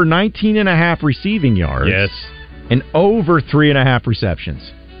 over 19.5 receiving yards. Yes. And over 3.5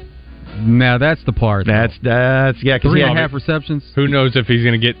 receptions. Now that's the part. That's 3.5 receptions. Who knows if he's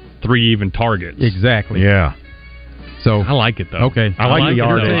going to get 3 even targets? Exactly. Yeah. So I like it though. Okay. I like the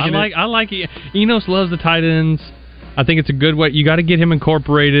yardage. I like it. Enos loves the tight ends. I think it's a good way. You got to get him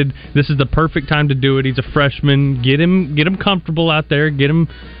incorporated. This is the perfect time to do it. He's a freshman. Get him comfortable out there. Get him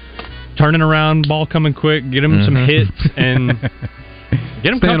turning around, ball coming quick. Get him some hits and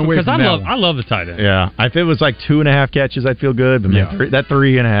get him comfortable because I love the tight end. Yeah, if it was like 2.5 catches, I'd feel good. But that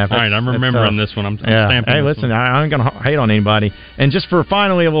 3.5. All right, I'm remembering this one. I'm stamping. Hey, listen, I ain't gonna hate on anybody. And just for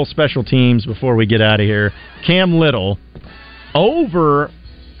finally a little special teams before we get out of here, Cam Little over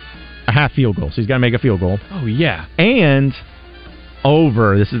a half field goal. So he's got to make a field goal. Oh, yeah. And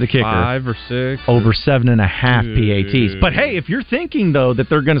over, this is the kicker. 5 or 6. Over 7.5 PATs. But hey, if you're thinking, though, that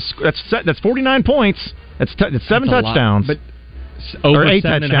they're going to... That's 49 points. That's 7 touchdowns. But over 8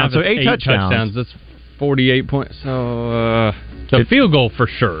 touchdowns. So 8 touchdowns. That's 48 points. So the field goal for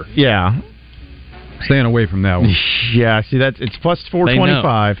sure. Yeah. Staying away from that one. Yeah, see, it's plus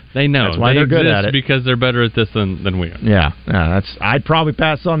 425. They know. That's why they're good at it. Because they're better at this than we are. Yeah, I'd probably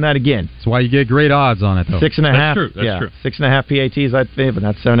pass on that again. That's why you get great odds on it, though. 6.5. That's true. 6.5 PATs, I'd think, but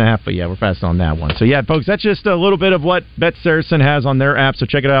not 7.5. But yeah, we're passing on that one. So yeah, folks, that's just a little bit of what Bet Saracen has on their app. So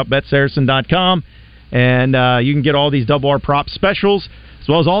check it out, BetSaracen.com, and you can get all these Double R prop specials, as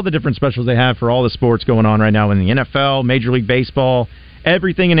well as all the different specials they have for all the sports going on right now in the NFL, Major League Baseball.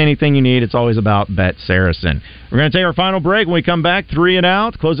 Everything and anything you need, it's always about Bet Saracen. We're going to take our final break. When we come back, 3 and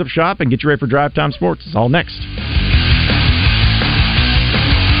out, close up shop, and get you ready for Drive Time Sports. It's all next.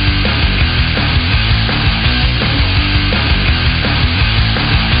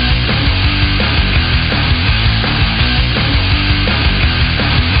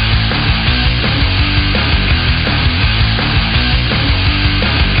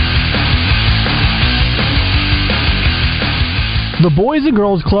 The Boys and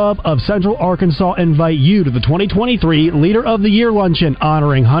Girls Club of Central Arkansas invite you to the 2023 Leader of the Year Luncheon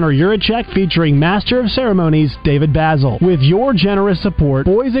honoring Hunter Yurichek featuring Master of Ceremonies David Basil. With your generous support,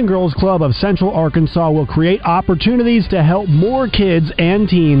 Boys and Girls Club of Central Arkansas will create opportunities to help more kids and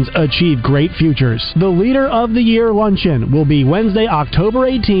teens achieve great futures. The Leader of the Year Luncheon will be Wednesday, October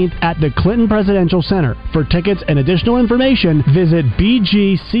 18th at the Clinton Presidential Center. For tickets and additional information, visit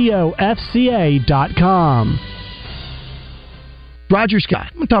bgcofca.com. Roger Scott.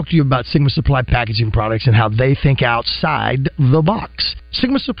 I'm going to talk to you about Sigma Supply Packaging Products and how they think outside the box.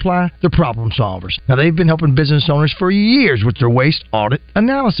 Sigma Supply, they're problem solvers. Now, they've been helping business owners for years with their waste audit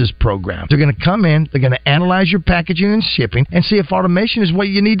analysis program. They're going to come in, they're going to analyze your packaging and shipping, and see if automation is what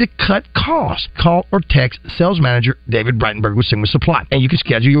you need to cut costs. Call or text Sales Manager David Breitenberg with Sigma Supply, and you can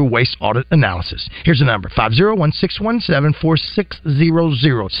schedule your waste audit analysis. Here's the number,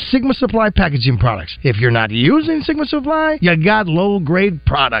 501-617-4600. Sigma Supply Packaging Products. If you're not using Sigma Supply, you got low-grade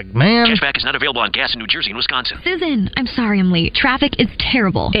product, man. Cashback is not available on gas in New Jersey and Wisconsin. Susan, I'm sorry I'm late. Traffic is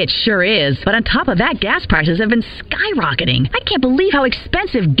terrible. It sure is. But on top of that, gas prices have been skyrocketing. I can't believe how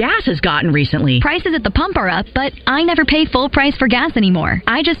expensive gas has gotten recently. Prices at the pump are up, but I never pay full price for gas anymore.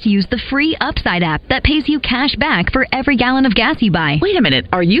 I just use the free Upside app that pays you cash back for every gallon of gas you buy. Wait a minute.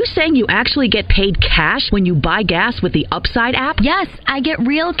 Are you saying you actually get paid cash when you buy gas with the Upside app? Yes, I get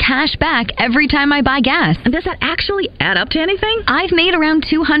real cash back every time I buy gas. And does that actually add up to anything? I've made around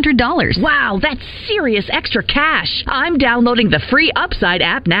 $200. Wow, that's serious extra cash. I'm downloading the free Upside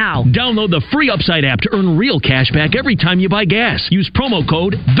app now. Download the free Upside app to earn real cash back every time you buy gas. Use promo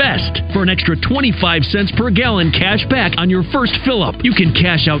code VEST for an extra 25 cents per gallon cash back on your first fill-up. You can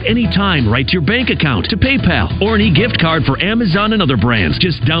cash out anytime right to your bank account, to PayPal, or an e-gift card for Amazon and other brands.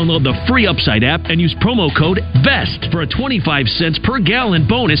 Just download the free Upside app and use promo code VEST for a 25 cents per gallon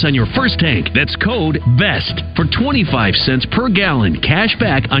bonus on your first tank. That's code VEST for 25 cents per gallon cash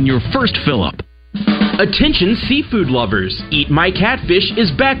back on your first fill-up. Attention seafood lovers! Eat My Catfish is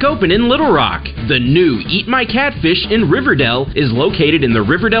back open in Little Rock. The new Eat My Catfish in Riverdale is located in the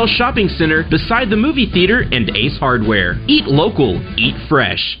Riverdale Shopping Center beside the movie theater and Ace Hardware. Eat local, eat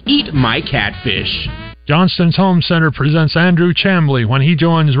fresh, eat My Catfish. Johnston's Home Center presents Andrew Chambly when he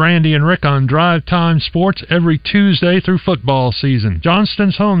joins Randy and Rick on Drive Time Sports every Tuesday through football season.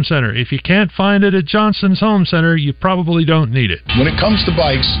 Johnston's Home Center. If you can't find it at Johnston's Home Center, you probably don't need it. When it comes to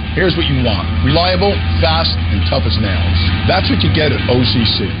bikes, here's what you want. Reliable, fast, and tough as nails. That's what you get at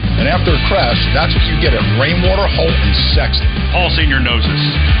OCC. And after a crash, that's what you get at Rainwater, Holt, and Sexton. Paul Senior knows us.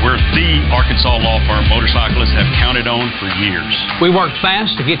 We're the Arkansas law firm motorcyclists have counted on for years. We work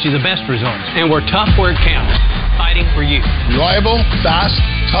fast to get you the best results, and we're tough where it counts, fighting for you. Reliable, fast,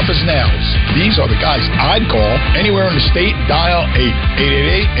 tough as nails. These are the guys I'd call anywhere in the state. Dial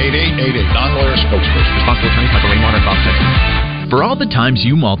 888-8888. Non-lawyer spokesperson. Responsible attorney Michael Rainwater, Bob Texas. For all the times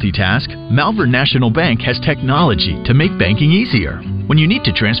you multitask, Malvern National Bank has technology to make banking easier. When you need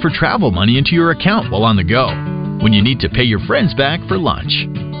to transfer travel money into your account while on the go. When you need to pay your friends back for lunch.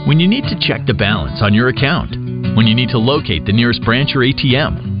 When you need to check the balance on your account. When you need to locate the nearest branch or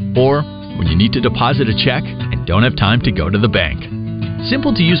ATM. Or when you need to deposit a check and don't have time to go to the bank.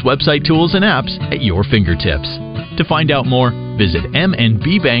 Simple to use website tools and apps at your fingertips. To find out more, visit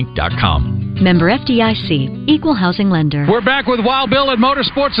mnbbank.com. Member FDIC, Equal Housing Lender. We're back with Wild Bill at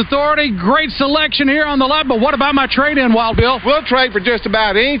Motorsports Authority. Great selection here on the lot, but what about my trade-in, Wild Bill? We'll trade for just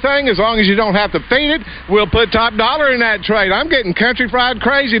about anything as long as you don't have to feed it. We'll put top dollar in that trade. I'm getting country fried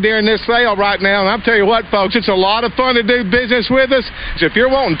crazy during this sale right now, and I'll tell you what, folks, it's a lot of fun to do business with us. So if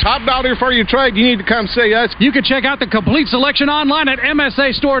you're wanting top dollar for your trade, you need to come see us. You can check out the complete selection online at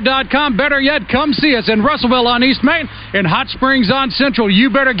msastore.com. Better yet, come see us in Russellville on East Main, in Hot Springs on Central.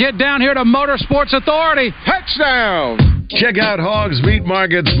 You better get down here to Motorsports Authority. Touchdown! Check out Hogs Meat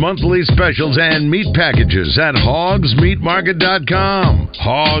Market's monthly specials and meat packages at hogsmeatmarket.com.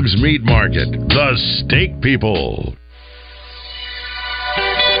 Hogs Meat Market, the steak people.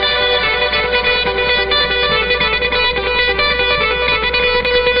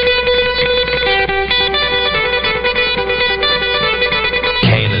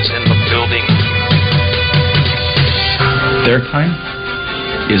 Kane is in the building. Their time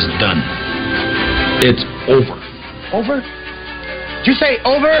is done. It's over. Over? Did you say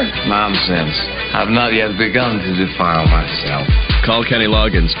over? Nonsense. I've not yet begun to defile myself. Call Kenny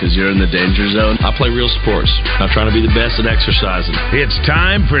Loggins, because you're in the danger zone. I play real sports, not trying to be the best at exercising. It's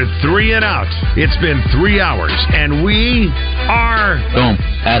time for 3 and Out. It's been 3 hours, and we are... Boom.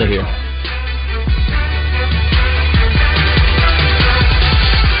 Out of here.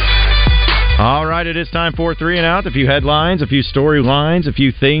 All right, it is time for 3 and Out. A few headlines, a few storylines, a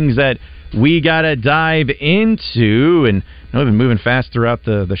few things that we got to dive into, and I know we've been moving fast throughout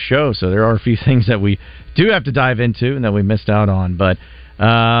the show, so there are a few things that we do have to dive into and that we missed out on. But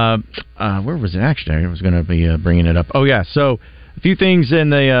where was it? Actually, I was going to be bringing it up. Oh, yeah, so a few things in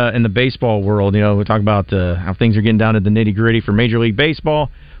the baseball world. You know, we talk about how things are getting down to the nitty-gritty for Major League Baseball.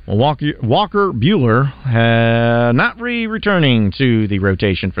 Well, Walker Buehler not returning to the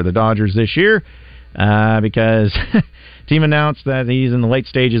rotation for the Dodgers this year because team announced that he's in the late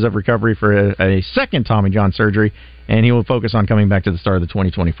stages of recovery for a second Tommy John surgery, and he will focus on coming back to the start of the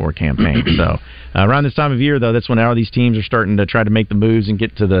 2024 campaign. So around this time of year, though, that's when all these teams are starting to try to make the moves and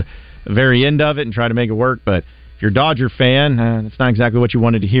get to the very end of it and try to make it work. But if you're a Dodger fan, that's not exactly what you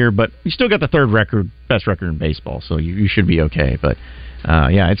wanted to hear, but you still got the third best record in baseball, so you should be okay. But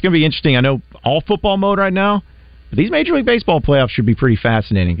yeah, it's going to be interesting. I know all football mode right now, but these Major League Baseball playoffs should be pretty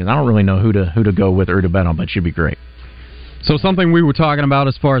fascinating because I don't really know who to go with or to bet on, but it should be great. So something we were talking about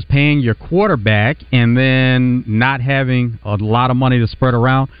as far as paying your quarterback and then not having a lot of money to spread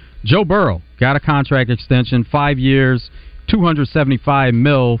around. Joe Burrow got a contract extension, 5 years, $275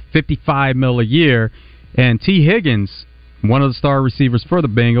 million, $55 million a year. And T. Higgins, one of the star receivers for the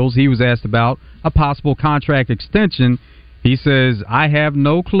Bengals, he was asked about a possible contract extension. He says, I have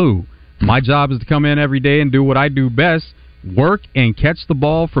no clue. My job is to come in every day and do what I do best, work and catch the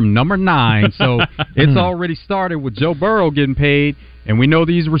ball from number 9. So it's already started with Joe Burrow getting paid, and we know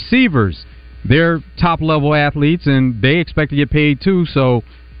these receivers, they're top-level athletes, and they expect to get paid too, so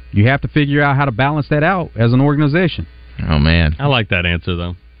you have to figure out how to balance that out as an organization. Oh, man. I like that answer,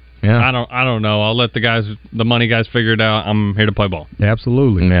 though. Yeah. I don't know. I'll let the money guys figure it out. I'm here to play ball.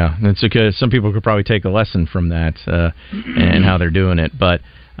 Absolutely. Yeah, it's because some people could probably take a lesson from that and how they're doing it. But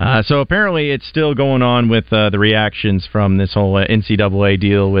so apparently it's still going on with the reactions from this whole NCAA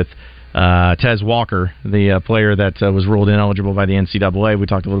deal with Tez Walker, the player that was ruled ineligible by the NCAA. We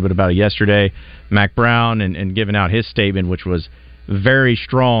talked a little bit about it yesterday. Mac Brown and giving out his statement, which was very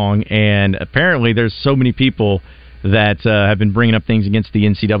strong. And apparently there's so many people that have been bringing up things against the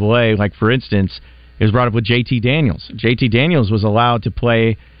NCAA. Like, for instance, it was brought up with JT Daniels. JT Daniels was allowed to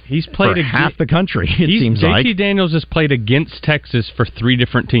play. He's played for half the country, it seems like. JT Daniels has played against Texas for 3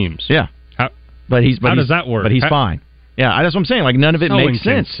 different teams. Yeah. How does that work? But he's fine. Yeah, that's what I'm saying. Like, none of it makes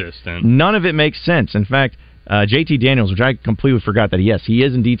sense. None of it makes sense. In fact, JT Daniels, which I completely forgot that, yes, he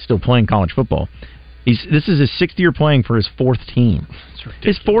is indeed still playing college football. This is his 6th year playing for his 4th team.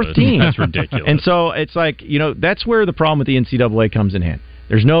 His 4th team. That's ridiculous. And so it's like, that's where the problem with the NCAA comes in hand.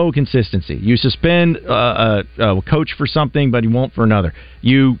 There's no consistency. You suspend a coach for something, but you won't for another.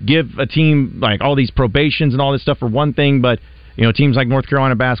 You give a team like all these probations and all this stuff for one thing, but teams like North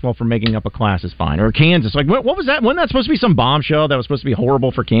Carolina basketball for making up a class is fine. Or Kansas, like what was that? Wasn't that supposed to be some bombshell that was supposed to be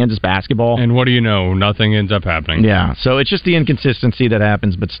horrible for Kansas basketball? And what do you know? Nothing ends up happening. Yeah, so it's just the inconsistency that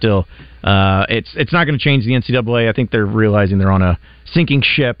happens, but still, it's not going to change the NCAA. I think they're realizing they're on a sinking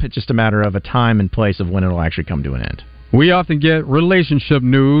ship. It's just a matter of a time and place of when it'll actually come to an end. We often get relationship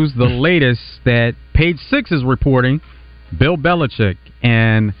news. The latest that Page 6 is reporting, Bill Belichick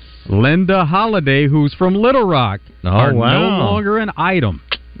and Linda Holiday, who's from Little Rock, are no longer an item.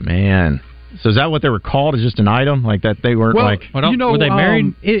 Man. So is that what they were called? Is just an item? Like that they weren't were they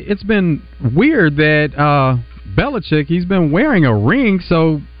married? It's been weird that Belichick, he's been wearing a ring.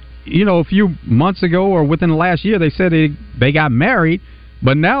 So, a few months ago or within the last year, they said they got married.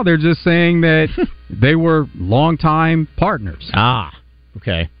 But now they're just saying that they were longtime partners. Ah,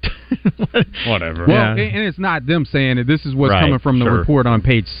 okay. Whatever. Well, and it's not them saying it. This is what's coming from the report on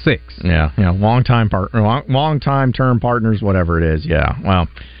Page 6. Yeah, long-time term partners, whatever it is. Yeah, well,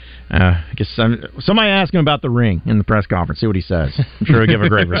 I guess somebody ask him about the ring in the press conference. See what he says. I'm sure he'll give a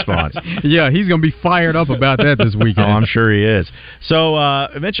great response. Yeah, he's going to be fired up about that this weekend. Oh, I'm sure he is. So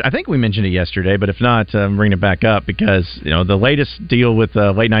I think we mentioned it yesterday, but if not, I'm bringing it back up because the latest deal with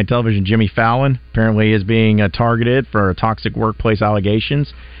late night television, Jimmy Fallon, apparently is being targeted for toxic workplace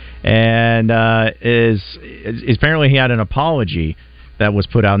allegations, and is apparently he had an apology that was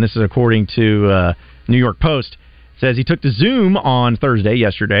put out, and this is according to New York Post. Says he took to Zoom on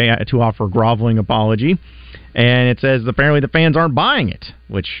yesterday, to offer a groveling apology. And it says apparently the fans aren't buying it,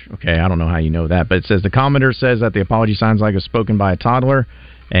 which, okay, I don't know how you know that, but it says the commenter says that the apology sounds like it was spoken by a toddler.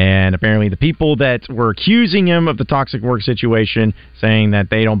 And apparently the people that were accusing him of the toxic work situation saying that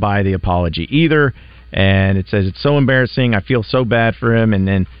they don't buy the apology either. And it says it's so embarrassing. I feel so bad for him. And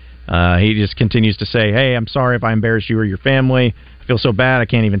then he just continues to say, hey, I'm sorry if I embarrassed you or your family. I feel so bad, I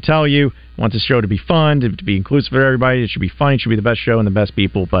can't even tell you. I want this show to be fun, to be inclusive for everybody. It should be funny. It should be the best show and the best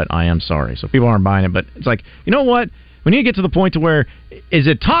people, but I am sorry. So people aren't buying it. But it's like, you know what? we need to get to the point to where, is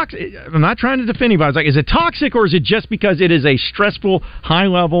it toxic? I'm not trying to defend anybody. It's like, is it toxic, or is it just because it is a stressful,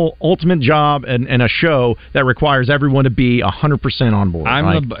 high-level, ultimate job and a show that requires everyone to be 100% on board?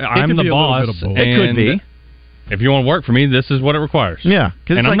 I'm the boss. It could be. If you want to work for me, this is what it requires. Yeah,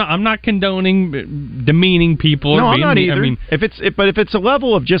 and I'm not condoning demeaning people. No, or I'm being, not either. I mean, if it's a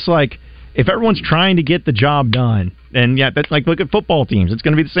level of just like, if everyone's trying to get the job done, and that's like, look at football teams. It's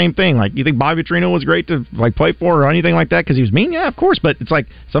going to be the same thing. Like, you think Bobby Petrino was great to like play for or anything like that because he was mean? Yeah, of course. But it's like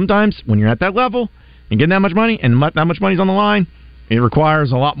sometimes when you're at that level and getting that much money and that much money's on the line, it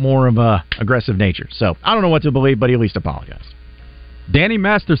requires a lot more of a aggressive nature. So I don't know what to believe, but he at least apologized. Danny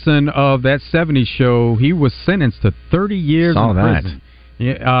Masterson of that 70s show, he was sentenced to 30 years in prison.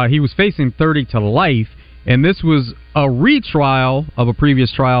 He was facing 30 to life, and this was a retrial of a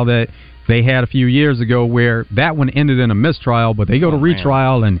previous trial that they had a few years ago where that one ended in a mistrial, but they go to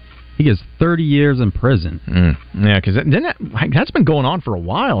retrial, and he gets 30 years in prison. Yeah, because that's been going on for a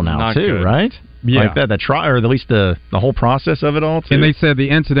while now, Not too, good. Right? Yeah. Like the trial, or at least the whole process of it all, too. And they said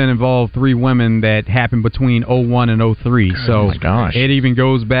the incident involved 3 women that happened between 01 and 03. So my gosh. It even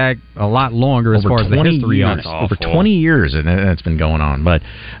goes back a lot longer as far as the history of it. Over 20 years it's been going on. But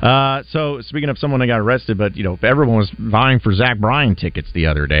so speaking of someone that got arrested, but everyone was vying for Zach Bryan tickets the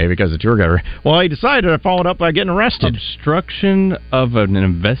other day because the tour guide. Well, he decided to follow it up by getting arrested. Obstruction of an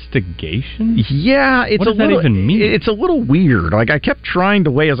investigation? Yeah, what does that even mean? It's a little weird. Like, I kept trying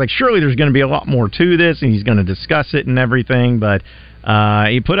to weigh. I was like, surely there's going to be a lot more to this, and he's going to discuss it and everything. But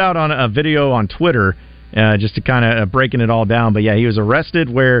he put out on a video on Twitter just to kind of breaking it all down. But yeah, he was arrested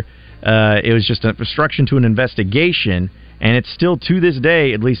where it was just an obstruction to an investigation, and it's still to this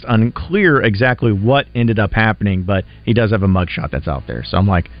day at least unclear exactly what ended up happening. But he does have a mugshot that's out there, so I'm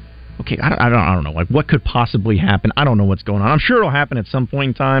like, okay, I don't know, like what could possibly happen. I don't know what's going on. I'm sure it'll happen at some point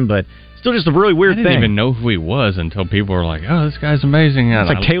in time, but still just a really weird thing. I didn't even know who he was until people were like, "Oh, this guy's amazing." It's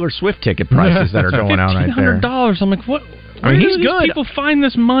like Taylor Swift ticket prices that are going on right there. $1,500. I'm like, what? I mean, he's good. People find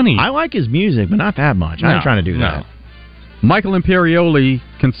this money. I like his music, but not that much. I ain't trying to do that. Michael Imperioli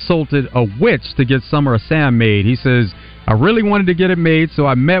consulted a witch to get Summer of Sam made. He says, I really wanted to get it made, so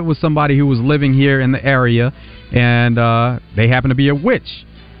I met with somebody who was living here in the area, and they happened to be a witch.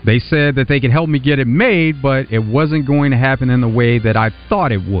 They said that they could help me get it made, but it wasn't going to happen in the way that I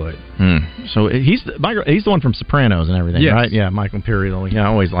thought it would. So he's the one from Sopranos and everything, yes. Right? Yeah, Michael Imperioli. Yeah, I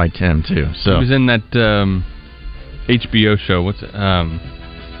always liked him, too. So he was in that HBO show. What's it?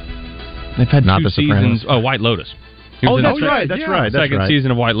 They've had Not 2 the seasons. Sopranos. Oh, White Lotus. That's right. Second season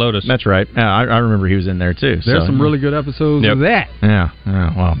of White Lotus. That's right. Yeah, I remember he was in there, too. There's some really good episodes of that. Yeah.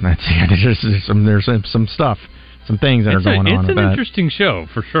 Well, there's some stuff. Some things that are going on. It's an interesting show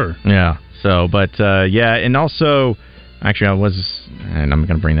for sure. Yeah. So, but and also, actually, I'm going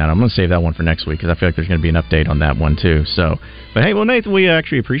to bring that up. I'm going to save that one for next week because I feel like there's going to be an update on that one too. So, but hey, well, Nathan, we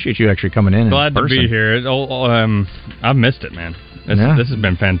actually appreciate you actually coming in. Glad to be here. I've missed it, man. This has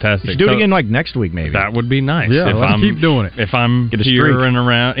been fantastic. You should do it again like next week, maybe. That would be nice. Yeah, let's keep doing it. If I'm here and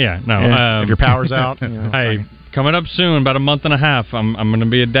around, if your power's out. Hey. Coming up soon, about a month and a half, I'm going to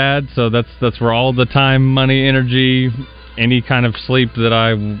be a dad, so that's where all the time, money, energy, any kind of sleep that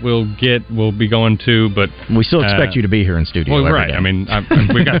I will get will be going to. But we still expect you to be here in studio. Well, every right. day. I mean,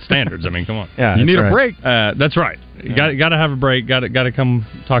 we've got standards. I mean, come on. Yeah, you need a break. That's right. You got to have a break. Got to come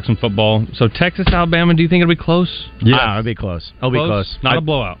talk some football. So Texas, Alabama. Do you think it'll be close? Yeah, it'll be close. It'll be close. Not a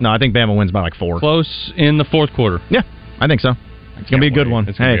blowout. No, I think Bama wins by like 4. Close in the fourth quarter. Yeah, I think so. It's going to be a good one.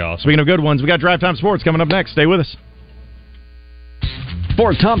 It's going to be awesome. Speaking of good ones, we got Drive Time Sports coming up next. Stay with us.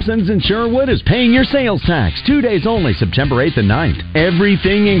 Fort Thompson's in Sherwood is paying your sales tax. 2 days only, September 8th and 9th.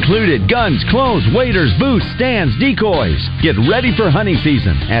 Everything included. Guns, clothes, waiters, booths, stands, decoys. Get ready for hunting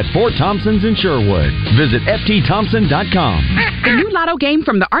season at Fort Thompson's in Sherwood. Visit ftthompson.com. The new lotto game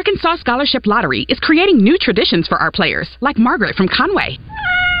from the Arkansas Scholarship Lottery is creating new traditions for our players, like Margaret from Conway.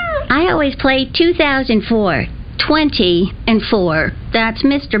 I always play 2004, 20 and 4. That's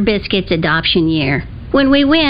Mr. Biscuit's adoption year. When we win,